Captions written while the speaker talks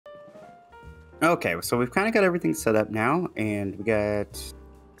Okay, so we've kind of got everything set up now, and we got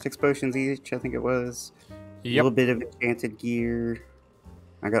 6 potions each, I think it was. A Yep. little bit of enchanted gear.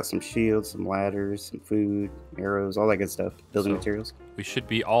 I got some shields, some ladders, some food, arrows, all that good stuff. Building So- materials. We should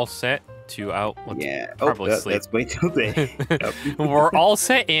be all set to out. Let's Yeah. probably sleep. That's way till day. Yep. We're all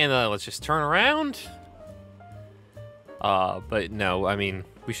set, and let's just turn around. But no, I mean,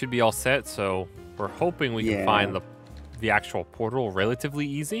 we should be all set, so we're hoping we can Yeah. find the actual portal relatively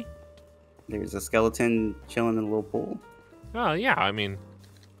easy. There's a skeleton chilling in a little pool. Oh, yeah, I mean,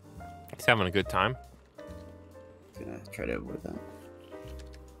 he's having a good time. Gonna try to avoid that.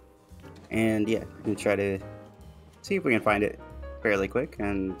 And yeah, we're gonna try to see if we can find it fairly quick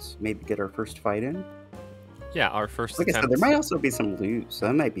and maybe get our first fight in. Yeah, our first Like I said, attempt. there might also be some loot, so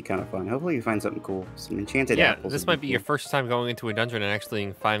that might be kind of fun. Hopefully you find something cool. Some enchanted Yeah, apples. this would might be your cool. first time going into a dungeon and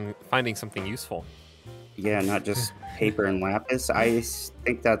actually finding something useful. Yeah, not just paper and lapis.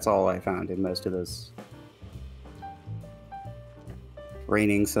 Think that's all I found in most of those.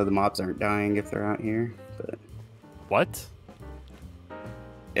 Raining, so the mobs aren't dying if they're out here. But What?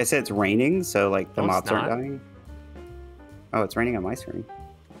 it said it's raining, so like the No, it's mobs aren't not. dying. Oh, it's raining on my screen.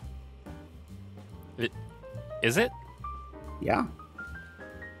 Is it? Yeah.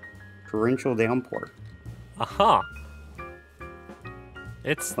 Torrential downpour. Aha.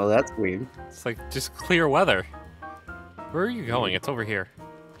 It's Well, that's weird. like just clear weather. Where are you going? It's over here.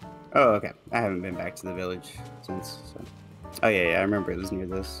 Oh, okay. I haven't been back to the village since. So. Oh yeah, I remember it was near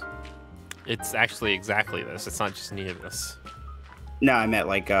this. It's actually exactly this. It's not just near this. No, I meant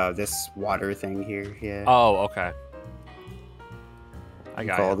like this water thing here. Yeah. Oh, okay. I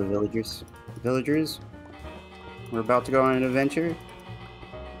got Call it. the villagers. Villagers, we're about to go on an adventure.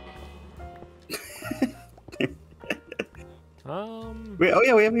 Oh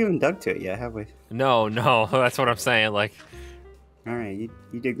yeah, we haven't even dug to it yet, have we? No, that's what I'm saying. Like, All right,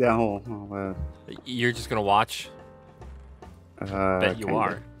 you dig that hole. you're just gonna watch. Bet you kinda.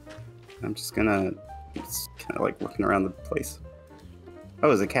 are. I'm just kind of like looking around the place. Oh,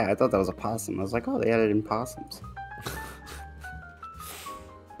 it was a cat. I thought that was a possum. I was like, oh, they added in possums.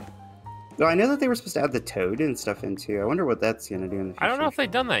 Though I know that they were supposed to add the toad and stuff into. I wonder what that's gonna do in the future. I don't know if they've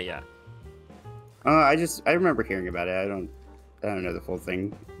done that yet. I remember hearing about it. I don't know the full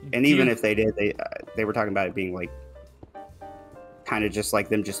thing. And even if they did, they were talking about it being like kind of just like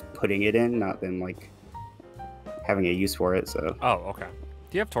them just putting it in, not them like having a use for it. So. Oh, okay.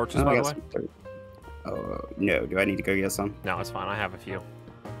 Do you have torches, Oh, by I the got way? some dirt. Oh no! Do I need to go get some? No, it's fine. I have a few.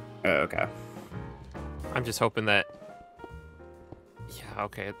 Oh, okay. I'm just hoping that. Yeah,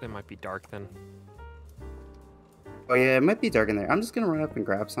 okay. It might be dark then. Oh yeah, it might be dark in there. I'm just gonna run up and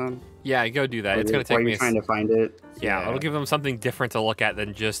grab some. Yeah, go do that. It's While gonna take me. you're trying to find it. Yeah, it'll give them something different to look at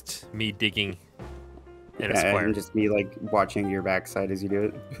than just me digging in a Yeah, square. and just me like watching your backside as you do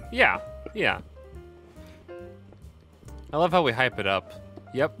it. Yeah, yeah. I love how we hype it up.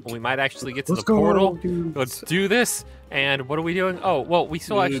 Yep, we might actually get to the portal. dude. Let's do this. And what are we doing? Oh, well, we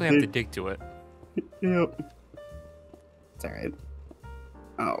still actually have to dig to it. Yep. It's all right.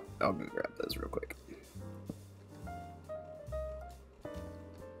 Oh, I'll go grab those real quick.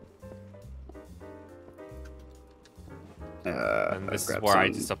 And this is where I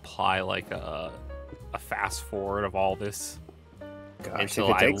just apply like a fast forward of all this. Gosh,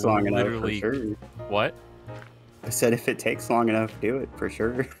 until if it takes long enough, for literally- sure. What? I said if it takes long enough, do it for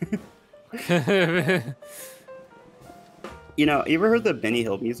sure. You know, you ever heard the Benny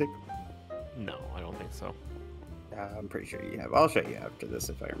Hill music? No, I don't think so. I'm pretty sure you have. I'll show you after this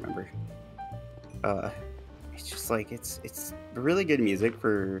if I remember. It's just like it's really good music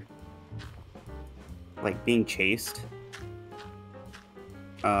for like being chased,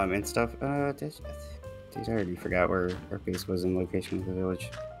 and stuff. Dude, I already forgot where our base was in location of the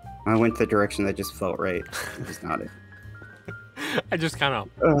village. I went the direction that just felt right. It was not it. I just kind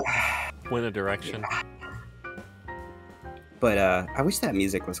of went a direction. But I wish that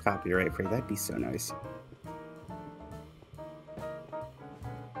music was copyright free. That'd be so nice.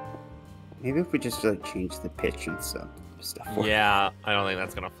 Maybe if we just like change the pitch and stuff. For it. Yeah, I don't think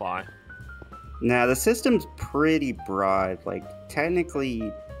that's gonna fly. Now the system's pretty broad. Like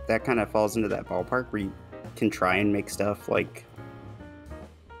technically, that kind of falls into that ballpark where you can try and make stuff like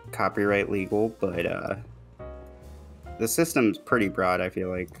copyright legal, but the system's pretty broad. I feel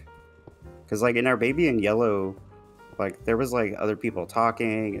like, because like in our Baby in Yellow, like there was like other people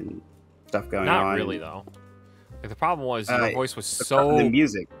talking and stuff going on. Not really though. Like, the problem was your voice was The so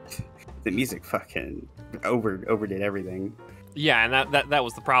music fucking overdid everything. yeah, and that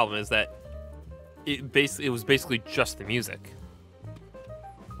was the problem is that it was basically just the music.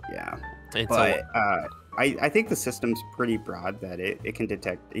 Yeah. And But so I think the system's pretty broad that it can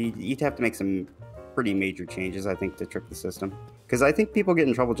detect. You'd have to make some pretty major changes, I think, to trick the system. Because I think people get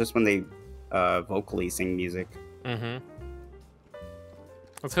in trouble just when they vocally sing music. Mm-hmm.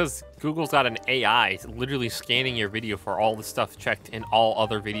 It's because Google's got an AI literally scanning your video for all the stuff checked in all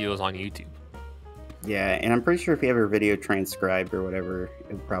other videos on YouTube. Yeah, and I'm pretty sure if you have your video transcribed or whatever,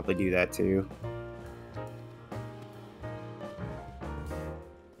 it'll probably do that too.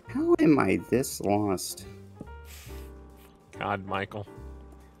 How am I this lost? God, Michael.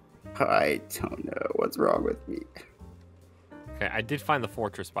 I don't know what's wrong with me. Okay, I did find the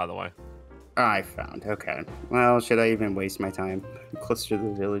fortress, by the way. I found. Okay. Well, should I even waste my time closer to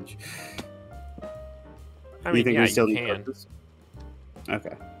the village? I mean, you think yeah, we still you need can. fortress?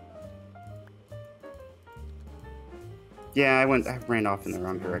 Okay. Yeah, I ran off in the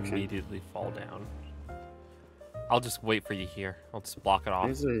wrong direction. Immediately fall down. I'll just wait for you here. I'll just block it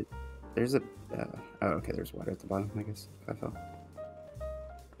off. There's a. Oh, okay. There's water at the bottom. I guess I fell.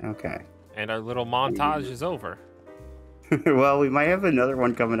 Okay. And our little montage is over. Well, we might have another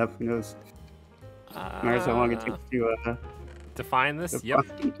one coming up. Who knows? Matters how long it takes to find this. Yep.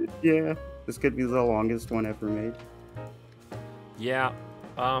 Yeah, this could be the longest one ever made. Yeah.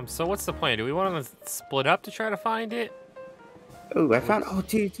 So what's the plan? Do we want to split up to try to find it? Oh, I found. Oh,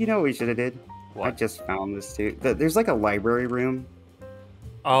 dude, you know what we should have did? What? I just found this too. There's like a library room.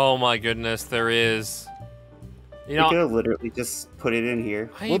 Oh my goodness, there is. You know, we could have literally just put it in here.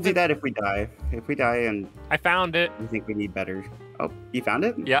 We'll do that if we die. If we die and I found it. I think we need better. Oh, you found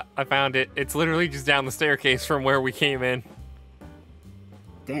it? Yeah, I found it. It's literally just down the staircase from where we came in.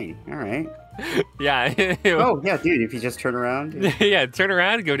 Dang. All right. Yeah. Oh yeah, dude. If you just turn around. Yeah, turn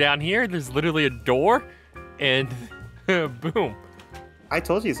around and go down here. There's literally a door, and boom. I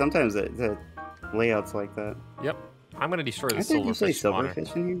told you sometimes the layouts like that. Yep. I'm gonna destroy the silverfish. I think you say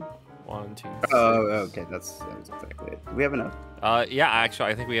silverfish in here. 1, 2, 3. Oh, okay. That's exactly it. Do we have enough? Yeah, actually,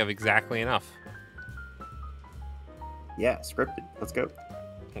 I think we have exactly enough. Yeah, scripted. Let's go.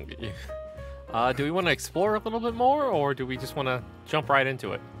 Do we want to explore a little bit more, or do we just want to jump right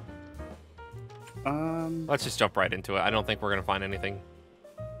into it? Let's just jump right into it. I don't think we're gonna find anything.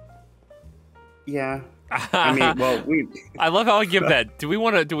 Yeah. I mean, well, I love how I give that. Do we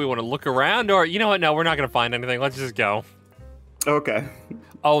want to look around, or you know what? No, we're not gonna find anything. Let's just go. Okay.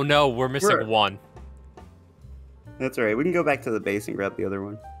 Oh no, we're missing one. That's all right. We can go back to the base and grab the other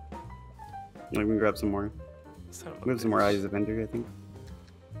one. We can grab some more. We have some more Eyes of Ender, I think.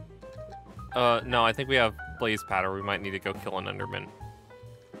 No, I think we have Blaze Powder. We might need to go kill an Enderman.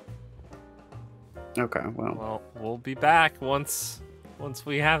 Okay, well. Well, we'll be back once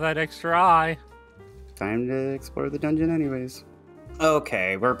we have that extra eye. Time to explore the dungeon anyways.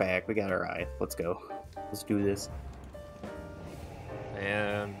 Okay, we're back. We got our eye. Let's go. Let's do this.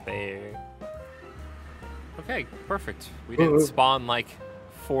 And they... Okay, perfect. We didn't spawn like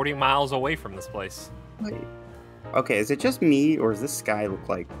 40 miles away from this place. Wait. Okay, is it just me, or does this sky look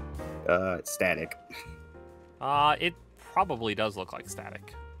like static? It probably does look like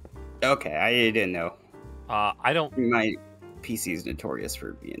static. Okay, I didn't know. I don't... My PC is notorious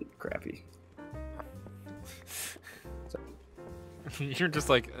for being crappy. So. You're just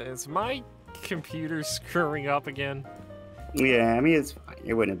like, is my computer screwing up again? Yeah, I mean, it's fine.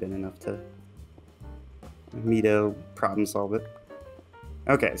 It wouldn't have been enough to me to problem solve it.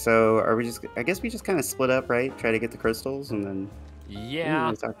 Okay, so are we just... I guess we just kind of split up, right? Try to get the crystals, and then...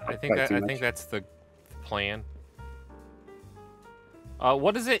 Yeah, I think that's the plan.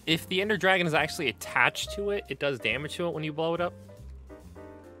 What is it? If the Ender Dragon is actually attached to it, it does damage to it when you blow it up?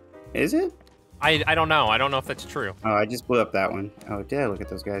 Is it? I don't know. I don't know if that's true. Oh, I just blew up that one. Oh, did I look at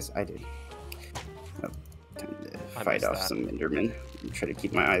those guys? I did. Oh, time to fight off some Endermen. Try to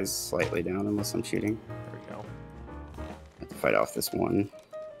keep my eyes slightly down unless I'm shooting. There we go. I have to fight off this one.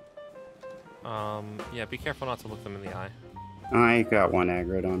 Yeah, be careful not to look them in the eye. I got one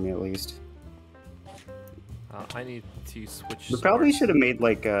aggroed on me at least. I need to switch. We probably should have made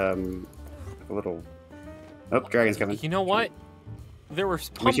like a little... Oh, dragon's coming. You know what? There were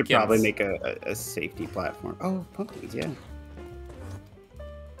pumpkins. We should probably make a safety platform. Oh, pumpkins, yeah.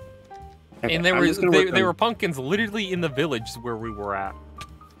 Okay, and there were pumpkins literally in the village where we were at.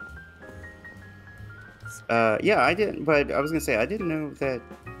 Yeah, I didn't, but I was gonna say I didn't know that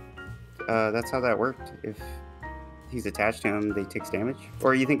that's how that worked. If he's attached to him, they takes damage,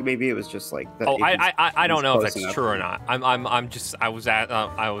 or you think maybe it was just like that? Oh, I don't know if that's true or not. I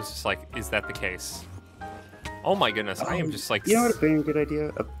was just like, is that the case? Oh my goodness, I am just like... You know what would be a good idea?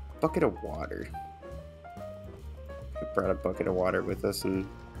 A bucket of water. We brought a bucket of water with us, and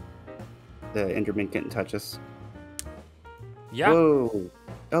the Enderman couldn't touch us. Yeah. Whoa.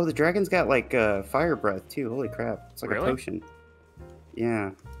 Oh, the dragon's got like fire breath too. Holy crap. It's like Really? a potion.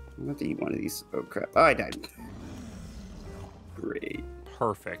 Yeah. I'm going to eat one of these. Oh crap. Oh, I died. Great.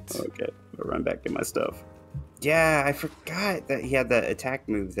 Perfect. Okay. I'll run back to my stuff. Yeah, I forgot that he had that attack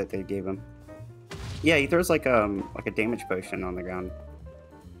move that they gave him. Yeah, he throws like a damage potion on the ground.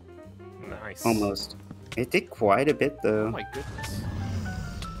 Nice. Almost. It did quite a bit though. Oh my goodness.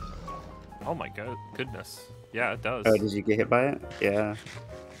 Oh my goodness. Yeah, it does. Oh, did you get hit by it? Yeah.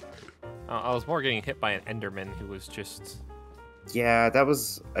 I was more getting hit by an Enderman who was just. Yeah, that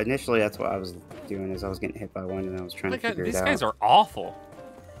was initially that's what I was doing is I was getting hit by one and I was trying to figure These it out. guys are awful.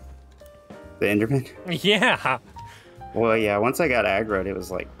 The Enderman? Yeah. Well, yeah. Once I got aggroed, it was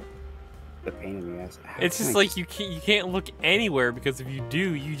like the pain in the ass. It's just like you can't look anywhere because if you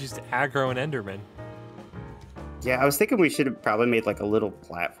do, you just aggro an Enderman. Yeah, I was thinking we should have probably made like a little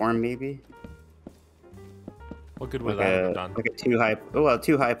platform, maybe. What good would Like that a have done? like a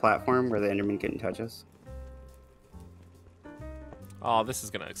too high platform where the Enderman couldn't touch us. Oh, this is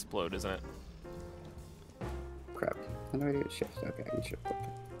gonna explode, isn't it? Crap. How do I do it? Shift. Okay, I can shift.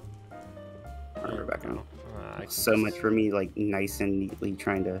 Armor back on. I So much for me, like nice and neatly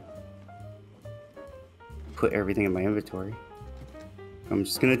trying to put everything in my inventory. I'm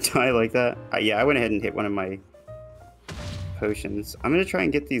just gonna die like that. Yeah, I went ahead and hit one of my potions. I'm gonna try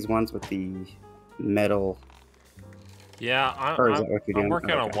and get these ones with the metal. Yeah, Or is that what you're I'm doing?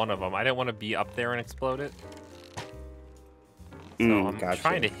 working Oh, on okay. one of them. I didn't want to be up there and explode it. So I'm Gotcha.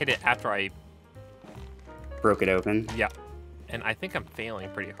 trying to hit it after I. Broke it open. Yeah. And I think I'm failing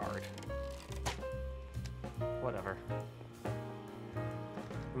pretty hard. Whatever. I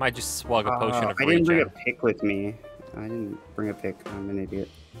might just slug a potion of I didn't bring a regen. pick with me. I didn't bring a pick. I'm an idiot.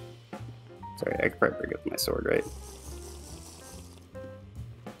 Sorry, I could probably bring up my sword, right?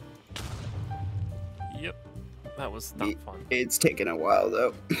 Yep. That was not fun. It's taken a while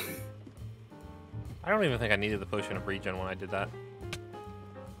though. I don't even think I needed the potion of regen when I did that.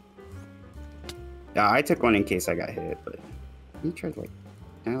 Yeah, I took one in case I got hit, but let me try to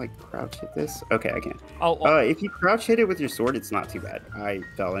can I crouch hit this? Okay, I can. Oh, If you crouch hit it with your sword, it's not too bad. I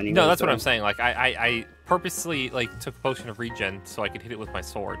fell anyway. no, that's what so- I'm saying. Like I purposely took a potion of regen so I could hit it with my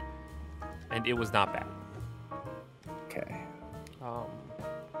sword, and it was not bad. Okay.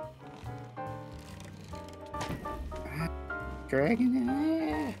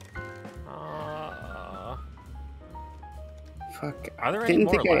 Dragon. Fuck. Are there any Didn't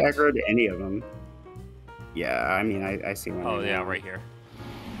more think I left? aggroed any of them. Yeah, I mean, I see one. Oh yeah, right here.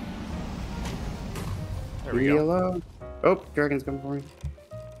 There we go. Yellow. Oh, dragon's coming for me.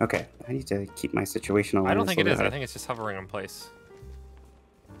 Okay, I need to keep my situation on. I don't think it is. I think it's just hovering in place.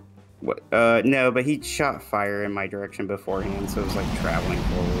 What? No, but he shot fire in my direction beforehand, so it was like traveling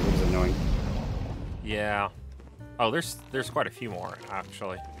forward. It was annoying. Yeah. Oh, there's quite a few more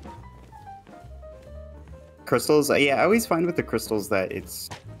actually. Crystals. Yeah, I always find with the crystals that it's.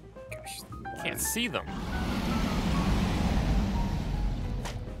 Gosh. Can't see them.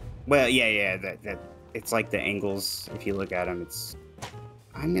 Well, yeah, that it's like the angles. If you look at them, it's.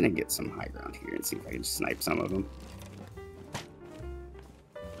 I'm gonna get some high ground here and see if I can snipe some of them.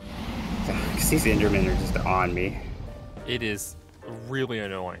 Because these Endermen are just on me. It is really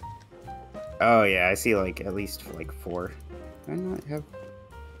annoying. Oh yeah, I see at least 4. Do I not have?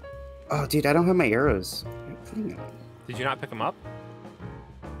 Oh, dude, I don't have my arrows. What am I putting on? Did you not pick them up?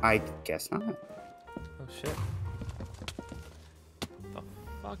 I guess not. Oh shit. The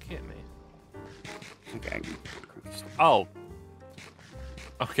fuck hit me? Okay. Oh.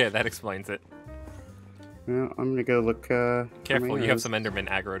 Okay, that explains it. Well, I'm gonna go look. For my Careful, you have arrows. some Enderman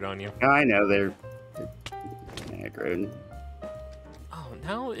aggroed on you. I know they're aggroed. Oh,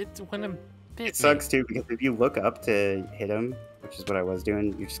 now it's when I'm bit It sucks too because if you look up to hit him, which is what I was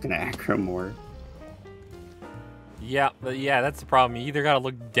doing, you're just gonna aggro more. Yeah, but yeah, that's the problem. You either gotta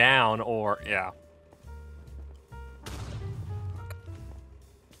look down or yeah.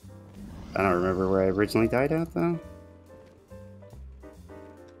 I don't remember where I originally died at though.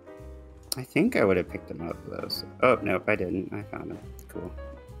 I think I would have picked him up though. So. Oh nope, I didn't. I found him. Cool.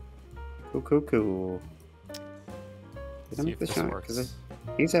 Cool. Did I See make if the this shot? works. Because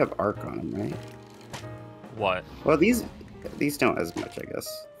these have arc on them, right? What? Well, these don't as much, I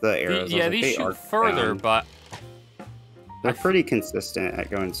guess. The arrows. Yeah, I was like, these they shoot arc further, down. but They're pretty consistent at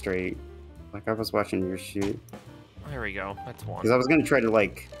going straight. Like I was watching yours shoot. there we go. That's one. Because I was gonna try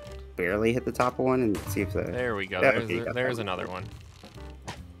to barely hit the top of one and see if the. There we go. Yeah, okay, you got There's that. another one.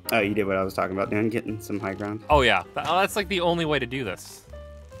 Oh, you did what I was talking about doing, getting some high ground. Oh yeah, that's like the only way to do this.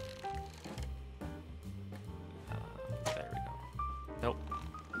 There we go. Nope.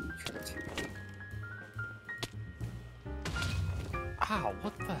 Let me try to- Wow,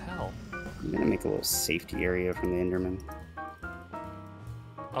 what the hell? I'm gonna make a little safety area from the Enderman.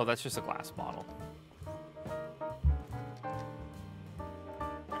 Oh, that's just a glass bottle.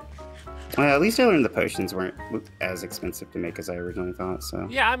 Well, at least I learned the potions weren't as expensive to make as I originally thought, so...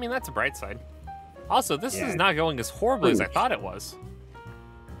 Yeah, I mean, that's a bright side. Also, this Yeah. is not going as horribly as I thought it was.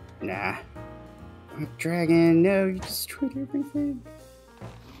 Nah. Dragon, no, you destroyed everything.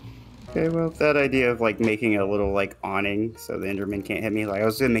 Okay, well, that idea of, like, making a little, like, awning so the Enderman can't hit me, like, I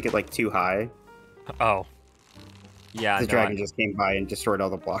was gonna make it, like, too high. Oh. Yeah, The no, dragon just came by and destroyed all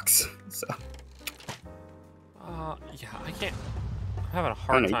the blocks, so... yeah, I can't... I'm having a I don't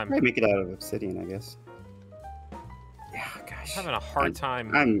hard know, you time. can probably make it out of obsidian, I guess. Yeah, gosh. I'm having a hard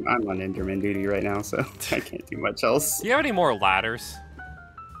time. I'm on Enderman duty right now, so I can't do much else. Do you have any more ladders?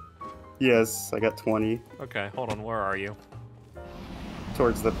 Yes, I got 20 Okay, hold on, where are you?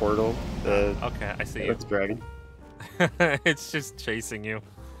 towards the portal. Okay, I see you. That's dragon. It's just chasing you.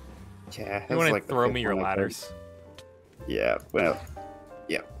 Yeah, You that's want to like the throw fifth me your one I played. ladders? Yeah, well,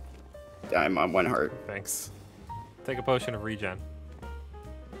 yeah. I'm on one heart. Thanks. Take a potion of regen.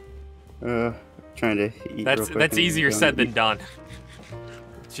 Trying to eat real quick That's and easier go said and than eat. done.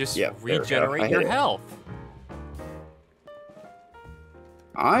 Just Yeah, there we go. regenerate I your hit it. health.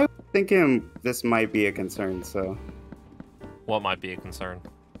 I'm thinking this might be a concern, so... What might be a concern?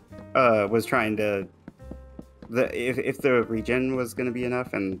 Was trying to... If the regen was going to be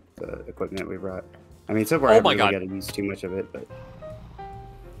enough and the equipment we brought. I mean, so far I Oh haven't my really God. got to use too much of it, but...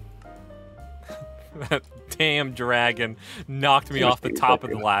 That damn dragon knocked me Too much off the being top of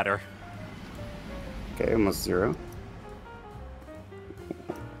the quicker. ladder. Okay, almost 0.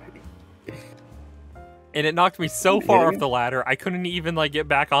 And it knocked me so far Yeah. off the ladder, I couldn't even, like, get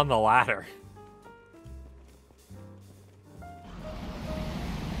back on the ladder.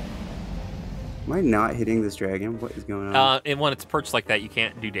 Am I not hitting this dragon? What is going on? And when it's perched like that, you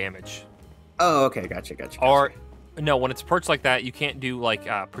can't do damage. Oh, okay, gotcha. Or, no, when it's perched like that, you can't do, like,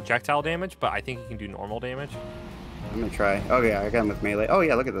 projectile damage, but I think you can do normal damage. I'm gonna try. Oh yeah, I got him with melee. Oh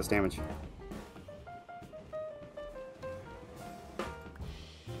yeah, look at this damage.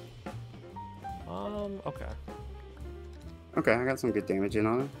 Okay. Okay, I got some good damage in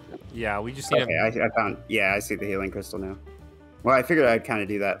on him. Yeah, we just need Okay, I found. Yeah, I see the healing crystal now. Well, I figured I'd kind of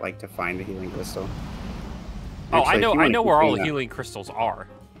do that, like to find the healing crystal. Oh, Actually, I if know you wanna where keep all doing the that, healing crystals are.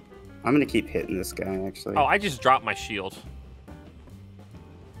 I'm gonna keep hitting this guy. Actually. Oh, I just dropped my shield.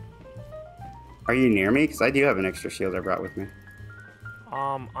 Are you near me? Because I do have an extra shield I brought with me.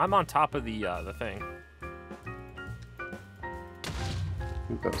 I'm on top of the thing. I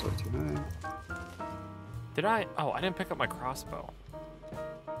think that was way too high. Did I? Oh, I didn't pick up my crossbow.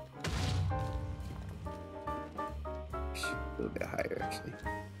 A little bit higher, actually.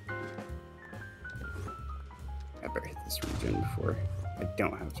 I better hit this region before I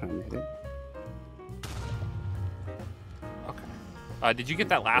don't have time to hit it. Okay. Did you get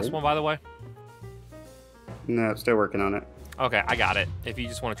that last one, by the way? No, I'm still working on it. Okay, I got it. If you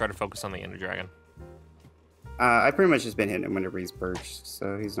just want to try to focus on the Ender Dragon. I pretty much just been hitting him whenever he's perched,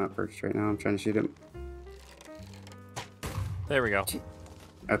 so he's not perched right now. I'm trying to shoot him. There we go.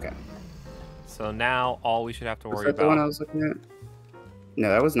 Okay. So now all we should have to Was worry that the one I about. was looking at? No,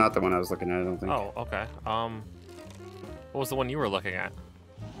 that was not the one I was looking at, I don't think. Oh, okay. What was the one you were looking at?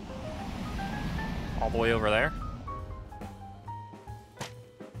 All the way over there?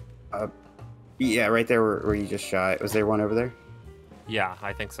 Yeah, right there where you just shot. Was there one over there? Yeah,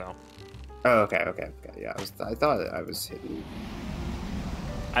 I think so. Oh, okay. Yeah, I thought I was hitting.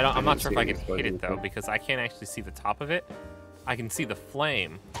 I'm not didn't sure see if I it can explode hit it though, anything. because I can't actually see the top of it. I can see the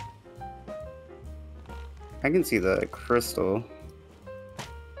flame. I can see the crystal.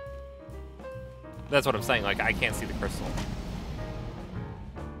 That's what I'm saying. Like, I can't see the crystal.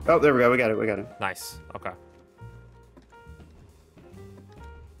 Oh, there we go. We got it. Nice. Okay.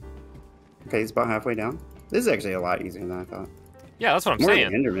 Okay, he's about halfway down. This is actually a lot easier than I thought. Yeah, that's what I'm More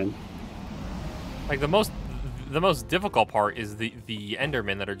saying. than Enderman. Like the most difficult part is the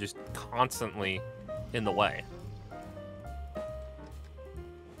Endermen that are just constantly in the way.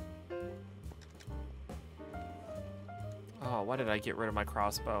 Oh, why did I get rid of my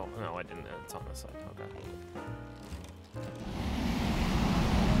crossbow? No, I didn't. It's on this side. Okay.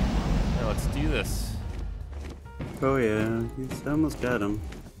 Now let's do this. Oh yeah, he's almost got him.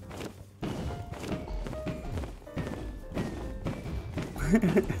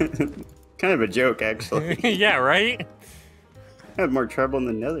 Kind of a joke, actually. Yeah, right? I had more trouble than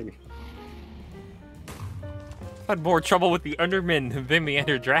the Nether. I had more trouble with the Enderman than the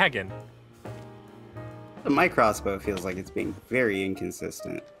Ender Dragon. My crossbow feels like it's being very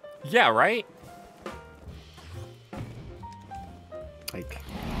inconsistent. Yeah, right? Like,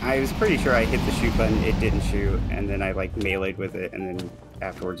 I was pretty sure I hit the shoot button, it didn't shoot, and then I like meleeed with it, and then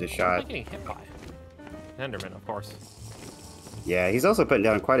afterwards it What am shot. I getting hit by? Enderman, of course. Yeah, he's also putting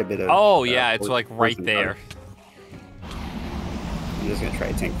down quite a bit of. Oh yeah, it's like right poison there. dart. I'm just gonna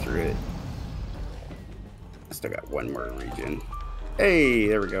try to tank through it. I still got one more region. Hey,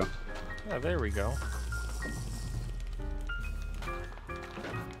 there we go. Yeah, there we go.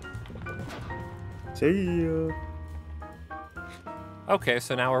 See ya. Okay,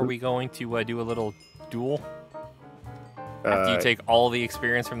 so now are we going to do a little duel? After you Uh, take all the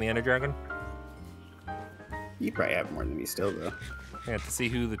experience from the Ender Dragon? You probably have more than me still, though. Yeah, to see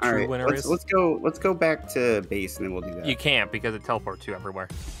who the All true right, winner is? let's go back to base, and then we'll do that. You can't because it teleports you everywhere.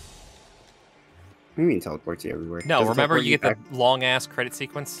 What do you mean teleports you everywhere? No, Does it remember teleport you get back? the long ass credit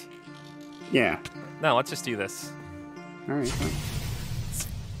sequence? Yeah. No, let's just do this. All right. Fine.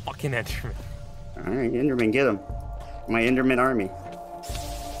 Fucking Enderman. All right, Enderman, get him. My Enderman army.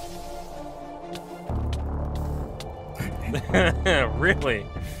 Really?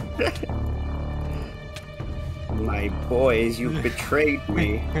 My boys, you betrayed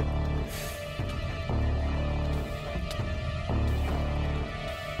me.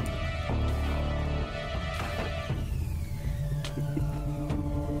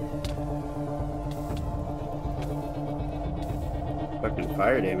 Fucking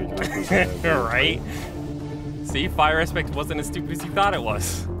fire damage might be Right? See, fire aspect wasn't as stupid as you thought it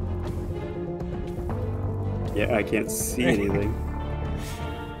was. Yeah, I can't see anything.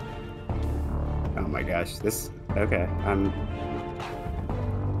 Oh my gosh, this. Okay, I'm.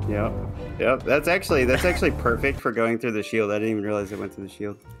 Yep. That's actually perfect for going through the shield. I didn't even realize it went through the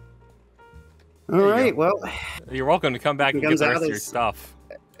shield. All you right, go. well, You're welcome to come back and get Comes the out rest of your as- stuff.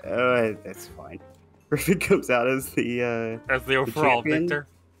 that's fine. Griffin comes out as the As the overall champion? victor.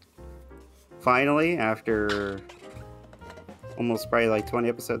 finally after almost probably like 20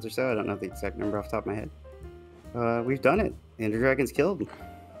 episodes or so. I don't know the exact number off the top of my head. We've done it. Ender Dragon's killed.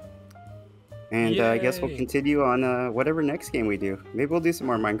 And I guess we'll Yay. continue on whatever next game we do. Maybe we'll do some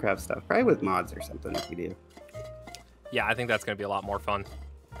more Minecraft stuff. Probably with mods or something if we do. Yeah, I think that's going to be a lot more fun.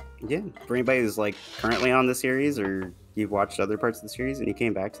 Yeah. For anybody who's like currently on the series or you've watched other parts of the series and you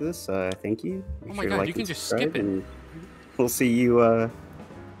came back to this, thank you. Make Oh my sure to God, like you can and just subscribe, skip it. and we'll see you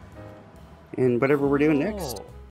in whatever we're doing next. Oh.